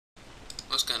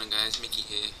what's going on guys, Mickey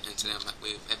here, and today I'm back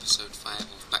with episode 5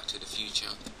 of Back to the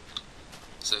Future.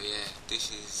 So yeah,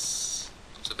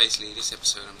 basically this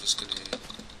episode I'm just going to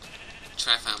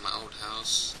try to find my old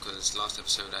house, because last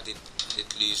episode I did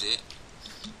lose it.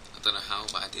 I don't know how,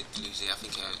 but I did lose it. I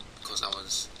think because I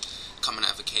was coming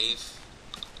out of a cave,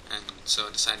 and so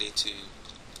I decided to,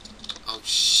 oh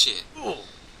shit,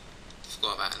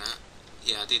 forgot about that.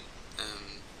 Yeah, I did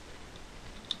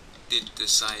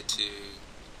decide to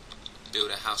build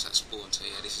a house at spawn, so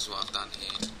yeah, this is what I've done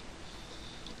here.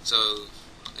 So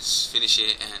let's finish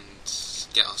it and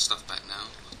get our stuff back now,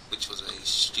 which was a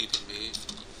stupid move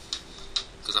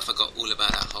because I forgot all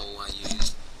about that hole I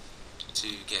used to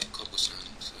get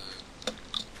cobblestone. So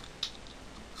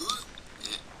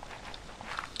yeah,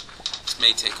 this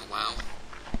may take a while.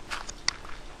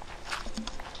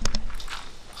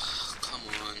 Come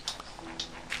on.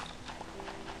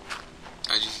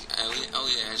 Oh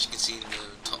yeah, as you can see in the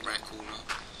top right corner,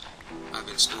 I've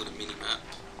installed a mini-map.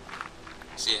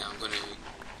 So yeah, I'm going to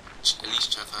at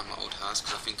least try to find my old house,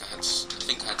 because I think I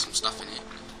had some stuff in it.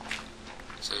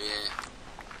 So yeah,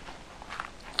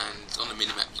 and on the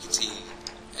mini-map you can see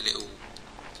a little,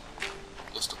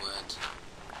 what's the word?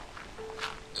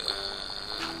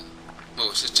 Well,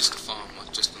 it's just a farm,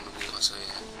 just on the water. So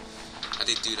yeah, I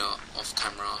did do that off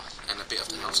camera and a bit of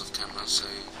the house off camera. So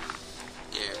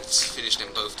yeah, let's finish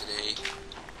them both today,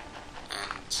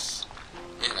 and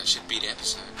yeah, that should be the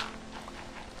episode.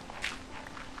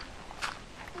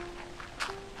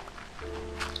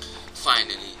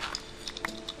 Finally.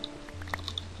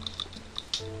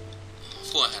 I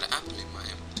thought I had an apple in my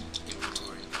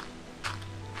inventory.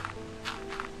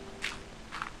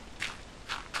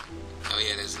 Oh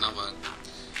yeah, there's another.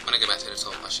 When I get back to the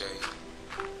top, I'll show you.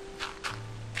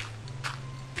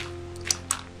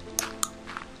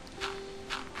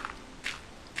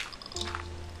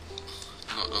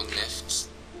 Not long left.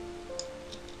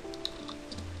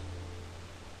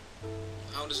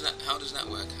 How does that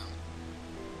work out?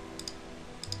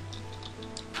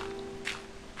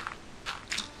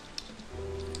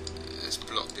 Let's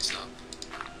block this up.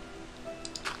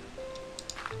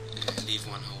 Yeah, leave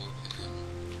one hole open.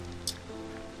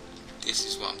 This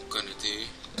is what I'm gonna do,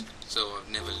 so I'll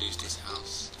never lose this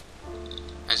house.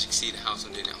 As you can see, the house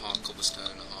I'm doing it half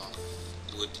cobblestone, half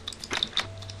wood.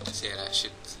 So yeah, that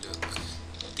should look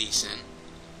decent.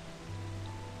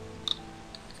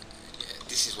 Yeah,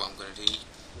 this is what I'm gonna do.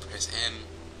 Press M,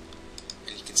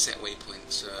 and you can set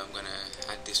waypoints. So I'm gonna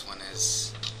add this one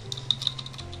as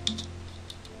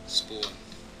spawn.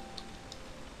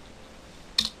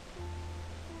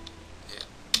 Yeah.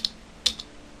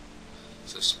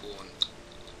 So spawn.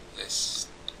 Let's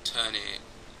turn it.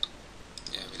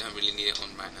 Yeah, we don't really need it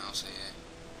on right now. So yeah,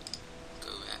 go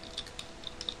back.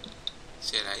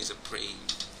 So yeah, that is a pretty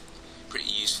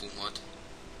useful mod.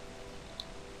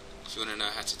 If you want to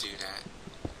know how to do that.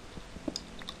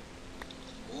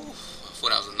 Ooh, I thought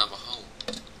that was another hole.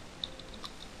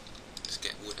 Let's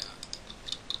get wood out.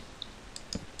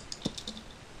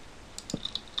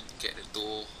 Get the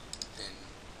door, then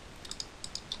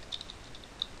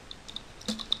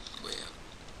where?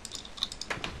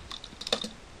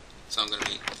 So I'm gonna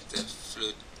make the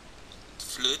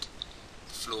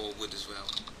floor wood as well.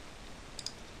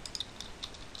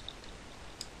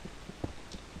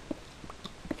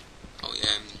 Oh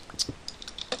yeah.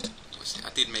 I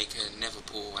did make a nether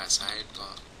portal outside,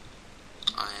 but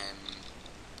I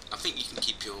think you can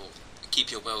keep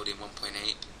your world in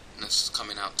 1.8, and that's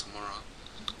coming out tomorrow.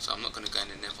 So I'm not going to go in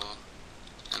the nether,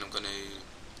 and I'm going to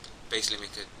basically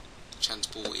make a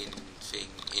transporting thing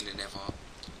in the nether.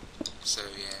 So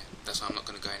yeah, that's why I'm not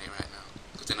going to go in it right now,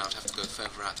 because then I would have to go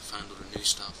further out to find all the new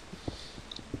stuff.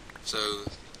 So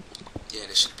yeah,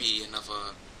 there should be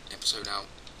another episode out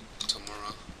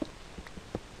tomorrow.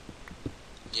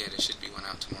 Yeah, there should be one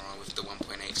out tomorrow with the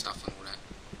 1.8 stuff and all that.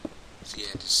 So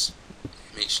yeah, just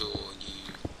make sure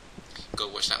you go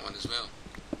watch that one as well.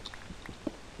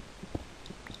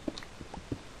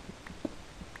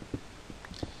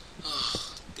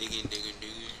 Oh, digging.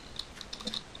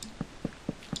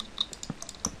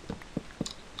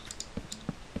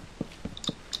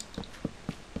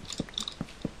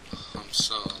 I'm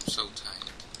so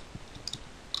tired.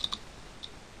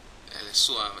 Let's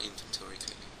sort out our inventory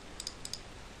quickly.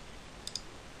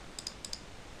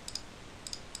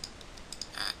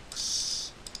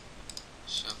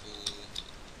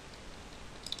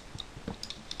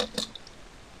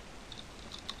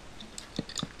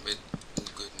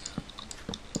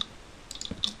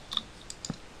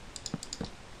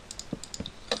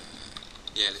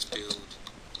 Yeah, let's build,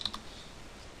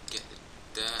 get the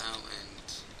dirt out and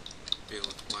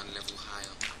build one level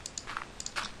higher.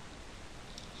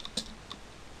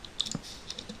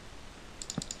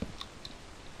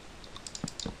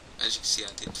 as you can see,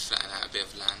 I did flatten out a bit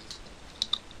of land.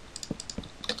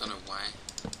 I don't know why,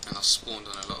 and I spawned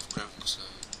on a lot of gravel, so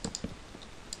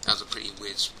that was a pretty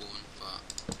weird spawn, but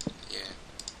yeah.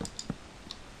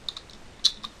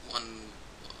 I'm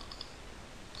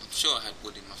sure I had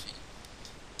wood in my thing.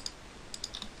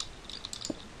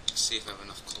 Let's see if I have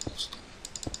enough cobblestone.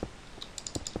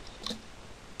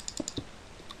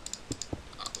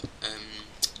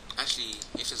 Actually,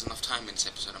 if there's enough time in this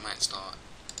episode, I might start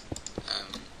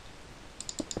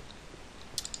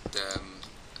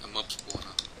a mob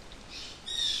spawner.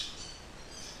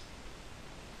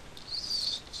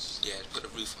 Yeah, put the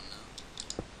roof on now.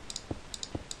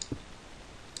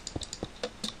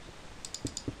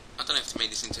 I don't know if to make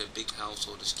this into a big house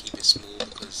or just keep it small,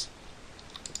 because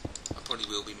I probably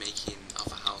will be making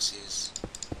other houses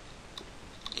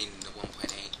in the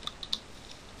 1.8.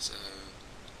 So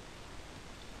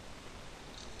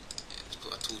yeah, let's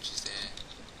put our torches there.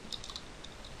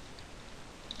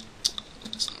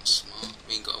 That's not smart.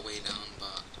 We ain't got a way down,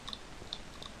 but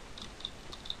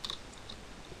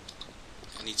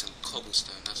I need some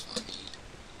cobblestone. That's what I need.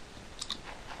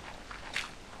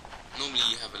 Normally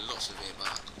you have a lot of it,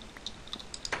 but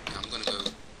yeah, I'm gonna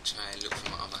go try and look for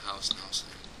my other house now. So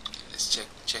yeah, let's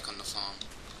check on the farm.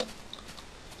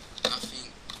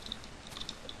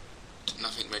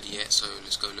 Nothing ready yet, so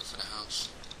let's go look for the house.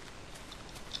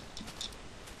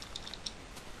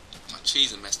 My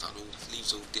trees are messed up, all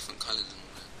leaves all different colours and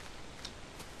all that.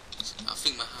 So I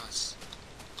think my house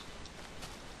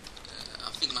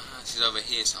is over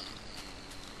here somewhere.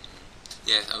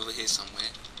 Yeah, over here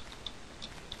somewhere.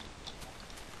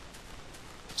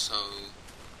 So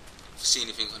if you see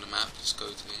anything on the map, just go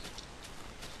to it.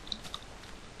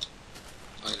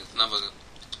 Oh, there's another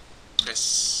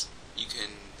press.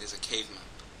 There's a cave map.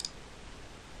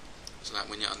 So like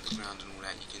when you're underground and all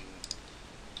that, you can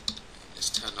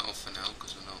just turn that off for now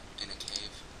because we're not in a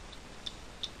cave.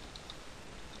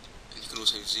 And you can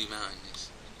also zoom out in this.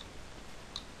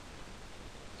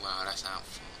 Wow, that's out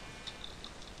far.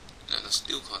 No, I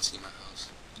still can't see my house.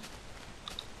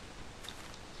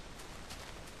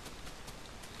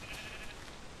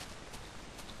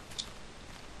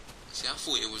 See, I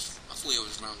thought it was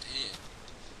round here.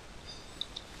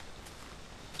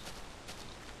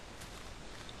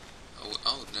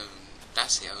 Oh no,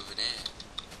 that's it over there.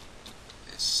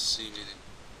 Let's zoom in.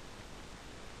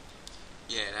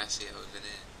 Yeah, that's it over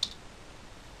there.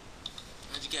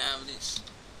 How'd you get out of this?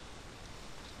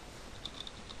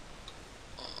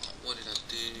 Oh, what did I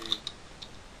do?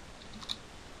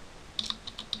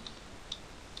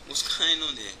 What's going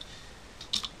on here?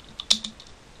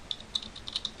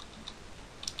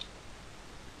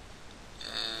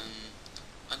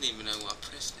 I didn't even know what I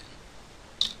pressed then.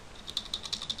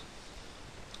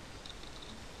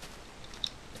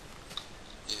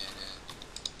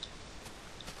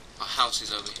 House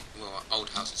is over here. Well, our old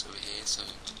house is over here, so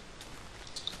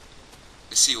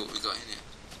let's see what we got in it.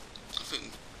 I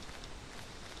think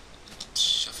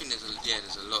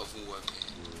there's a lot of wool over here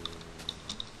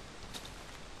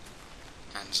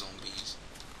and zombies.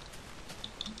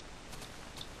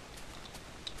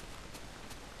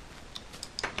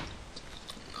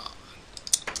 Oh,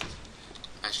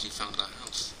 I actually found our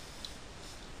house.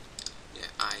 Yeah,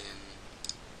 iron,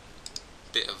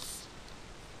 bit of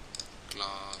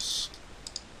glass.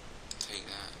 Take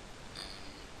that.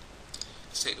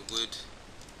 Let's take the wood.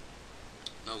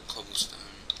 No cobblestone.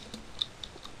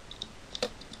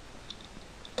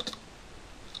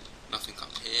 Nothing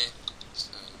up here.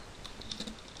 So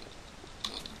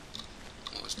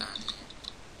what was down here?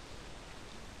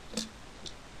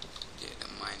 Yeah, the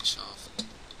mine shaft.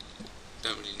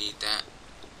 Don't really need that.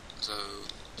 So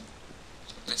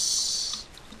let's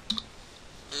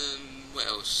what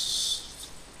else?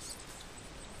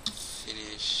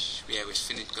 Yeah,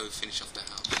 go finish off the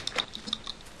house.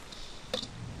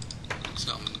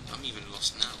 So I'm even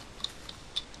lost now.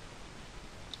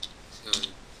 So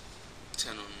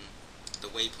turn on the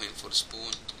waypoint for the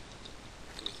spawn,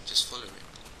 and we can just follow it.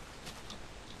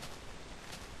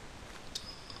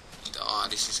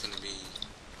 This is going to be.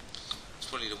 It's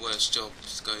probably the worst job.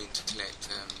 Is going to collect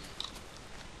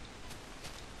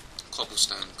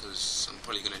cobblestone, because I'm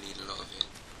probably going to need a lot of it.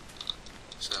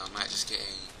 So I might just get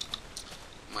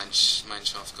a mine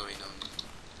shaft going on.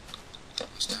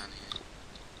 What's down here?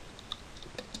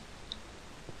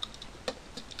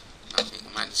 Nothing.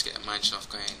 I might just get a mine shaft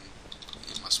going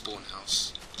in my spawn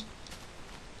house.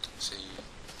 So you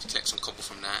collect some cobble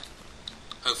from that.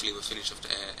 Hopefully we'll finish off the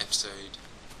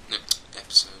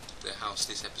the house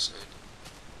this episode.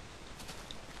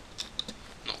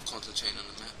 Not concentrating on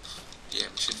the map. Yeah,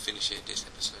 we should finish it this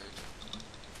episode.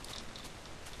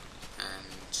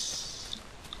 And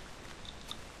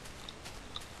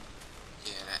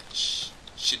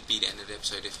should be the end of the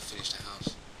episode if I finish the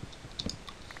house.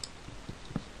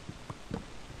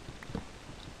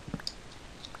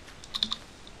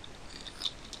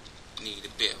 I need a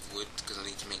bit of wood because I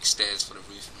need to make stairs for the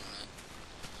roof and all that,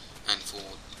 and for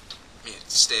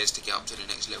stairs to get up to the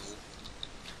next level.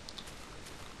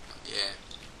 Yeah,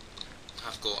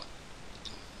 I've got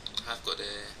the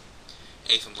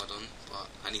Aether mod on, but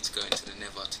I need to go into the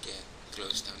Nether to get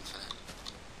glowstone for that.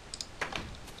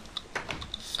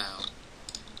 Foul.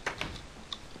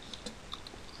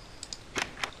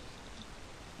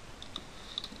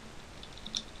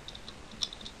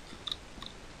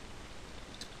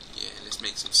 Yeah, let's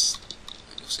make some.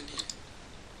 What's in here?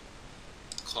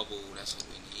 Cobble. That's what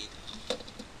we need.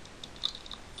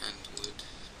 And wood.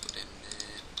 Put them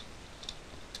there.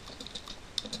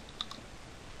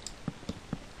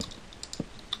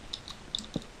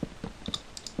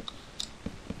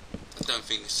 I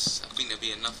think there'll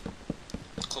be enough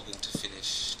cobble to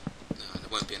finish. No, there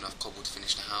won't be enough cobble to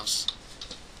finish the house.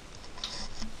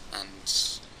 And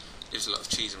there's a lot of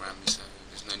trees around me, so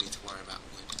there's no need to worry about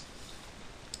wood.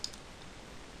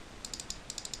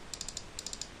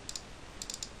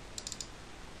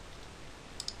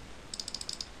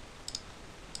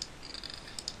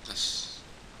 That's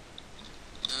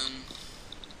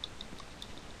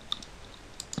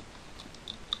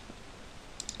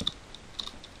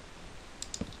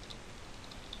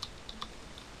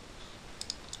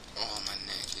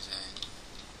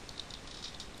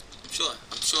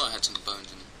I'm sure I had some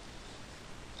bones in them.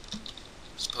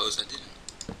 Suppose I didn't.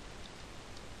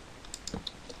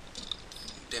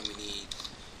 Then we need,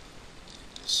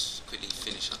 let's quickly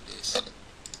finish up this.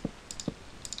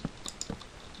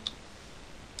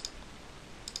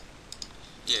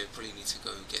 Yeah, we probably need to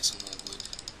go get some more wood.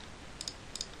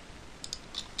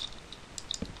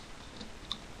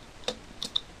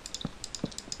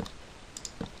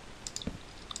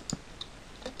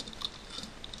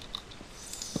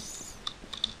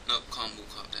 Nope, can't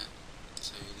walk up there.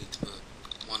 So you need to put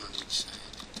one on each side.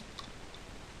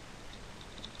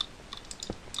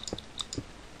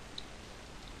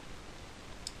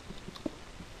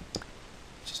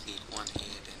 Just need one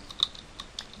here, then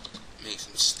make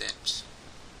some steps.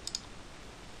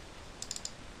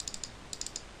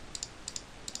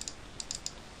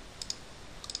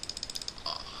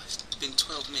 Oh, it's been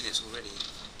 12 minutes already.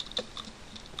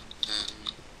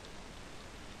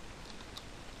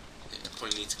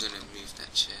 Probably need to go and move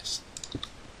that chest.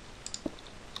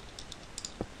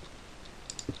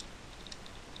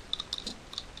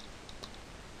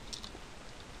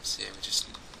 So yeah, we just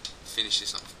finish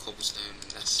this up with cobblestone,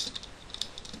 and that's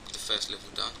the first level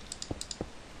done.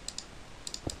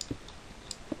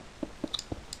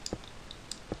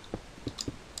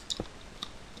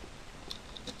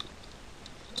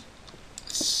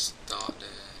 Let's start there.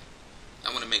 I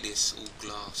want to make this all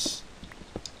glass.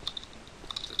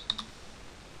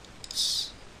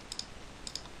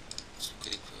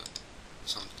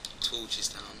 Torches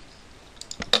down.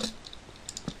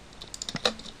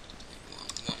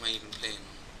 What am I even playing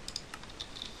on?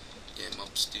 Yeah,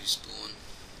 mobs do spawn.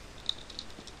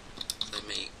 They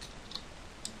make,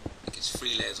 I think it's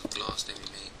 3 layers of glass, then we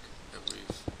make a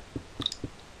roof.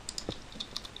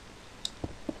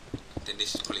 Then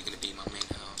this is probably going to be my main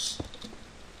house.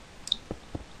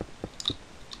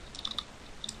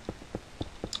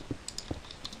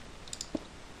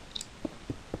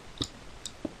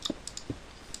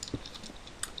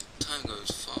 Time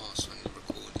goes fast when you're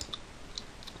recording.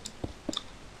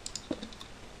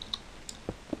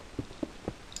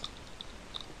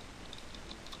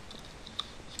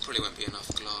 There probably won't be enough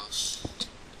glass.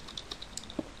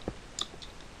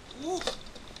 Woo!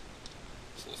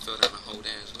 Thought I fell down a hole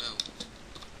there as well.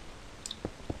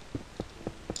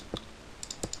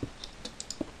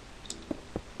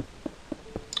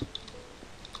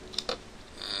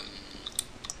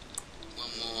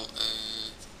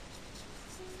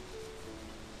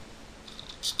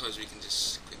 Suppose we can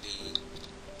just quickly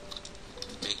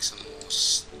make some more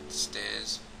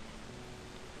stairs.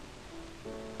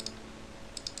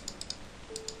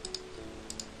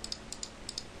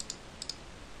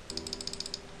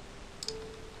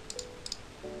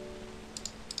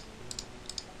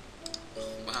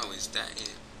 Wow, is that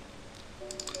it?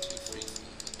 1, 2, 3, 4,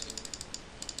 1, 2.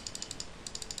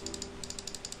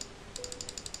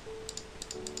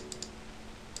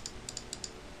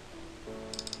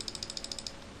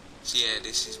 So yeah,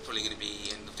 this is probably going to be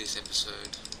the end of this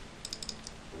episode.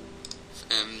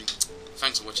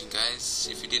 Thanks for watching, guys.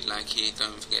 If you did like it,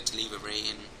 don't forget to leave a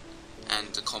rating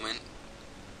and a comment.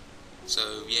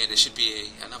 So yeah, there should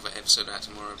be another episode out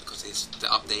tomorrow because it's the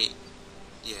update.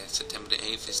 yeah, September the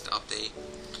 8th is the update.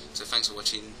 So thanks for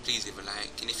watching. Please leave a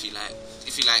like, and if you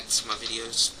liked my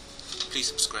videos, please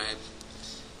subscribe.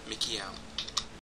 Mickey out.